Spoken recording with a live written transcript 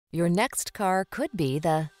Your next car could be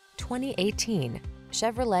the 2018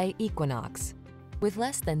 Chevrolet Equinox. With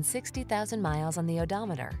less than 60,000 miles on the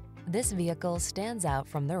odometer, this vehicle stands out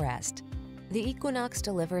from the rest. The Equinox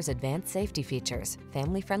delivers advanced safety features,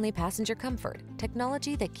 family-friendly passenger comfort,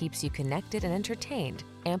 technology that keeps you connected and entertained,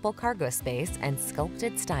 ample cargo space, and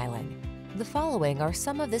sculpted styling. The following are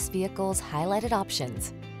some of this vehicle's highlighted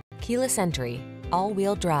options: keyless entry,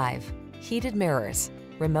 all-wheel drive, heated mirrors,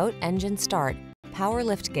 remote engine start, power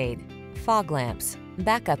liftgate, fog lamps,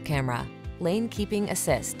 backup camera, lane keeping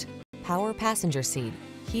assist, power passenger seat,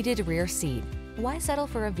 heated rear seat. Why settle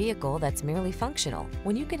for a vehicle that's merely functional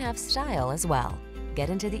when you can have style as well? Get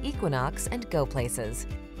into the Equinox and go places.